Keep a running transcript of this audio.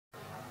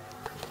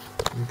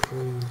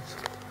Improved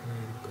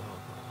Lady Gaga.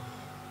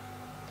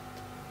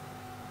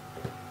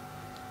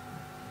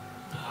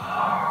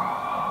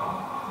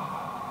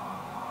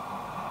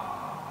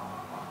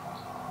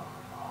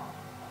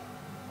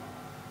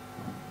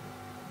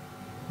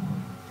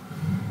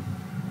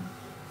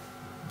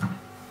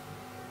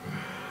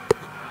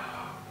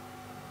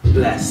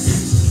 Bless.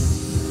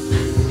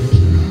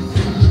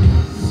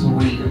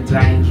 Sweet and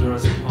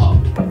dangerous pop.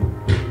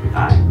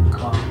 I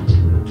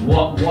can't.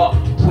 What?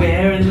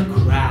 We're in the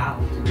crowd.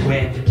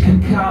 We're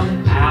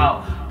coming out.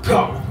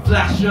 Got a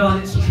flash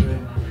on, it's true.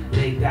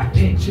 Need that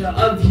picture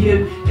of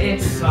you.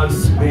 It's so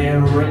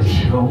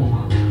spiritual.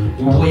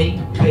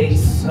 We'd be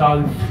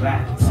so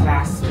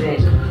fantastic.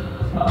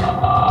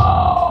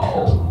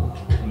 Oh,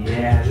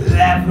 yeah,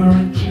 leather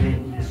and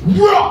jeans.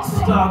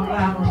 Rockstar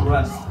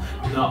glamorous.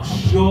 Not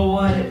sure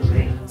what it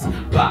means,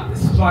 but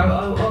this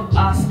photo of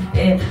us,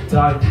 it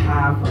don't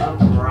have a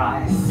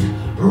price.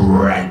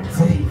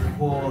 Ready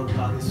for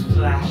those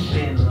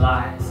flashing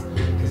lights,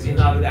 cause you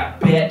know that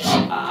bitch,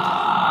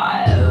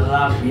 I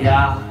love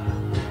ya.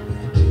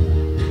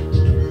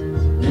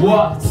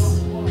 What?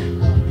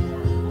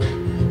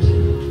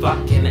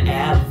 Fucking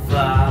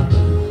ever.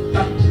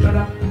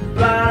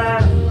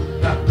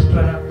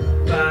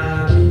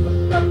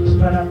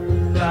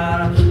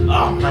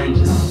 I'll make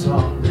this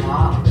song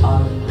my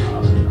own.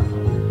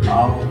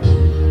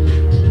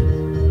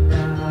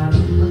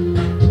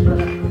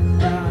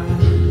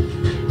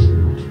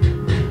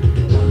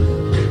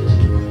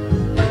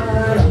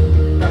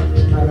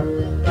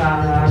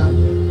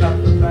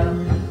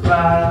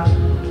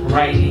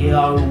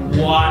 Radio 1.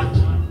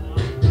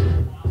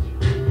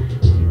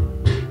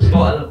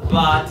 Bottle of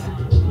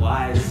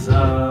Budweiser.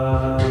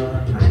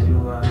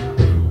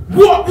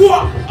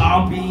 What?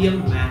 I'll be a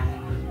man.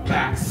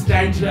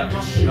 Backstage at my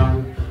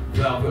show,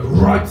 velvet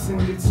ropes and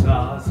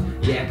guitars.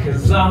 Yeah,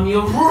 cause I'm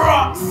your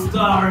rock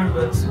star in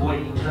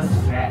between the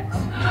sets.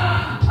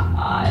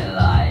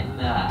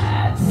 Eyeliner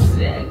and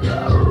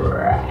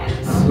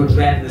cigarettes. With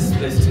endless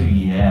splits to,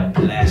 yeah,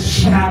 bless.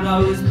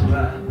 Shadows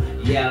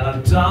burn,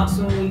 yellow dance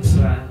when we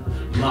turn.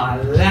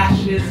 My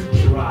lashes are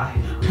dry,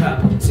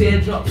 purple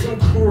teardrops and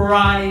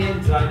crying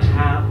don't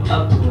have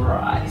a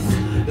price.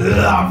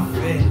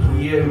 Loving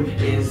you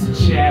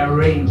is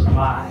cherry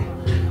pie.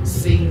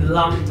 See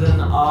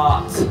London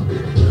art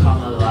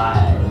come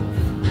alive.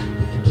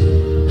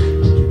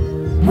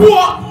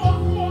 What?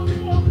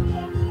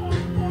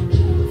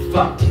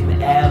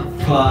 Fucking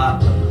ever.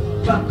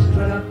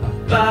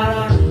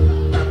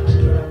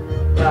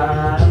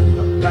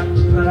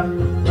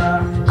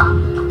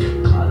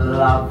 I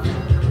love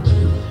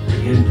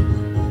you.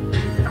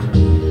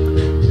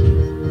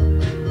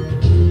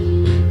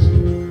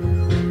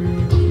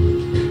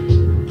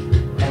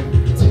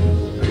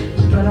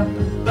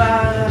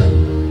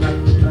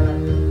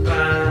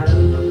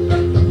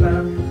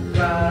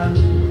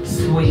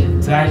 Sweet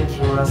and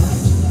dangerous.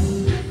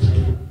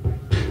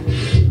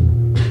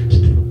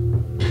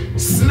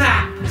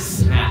 Snap,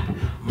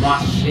 my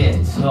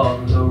shit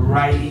on the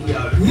radio.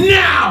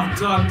 Now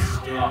don't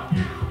stop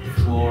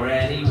for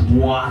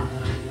anyone.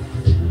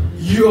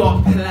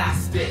 You're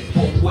plastic,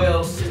 but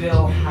we'll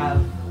still have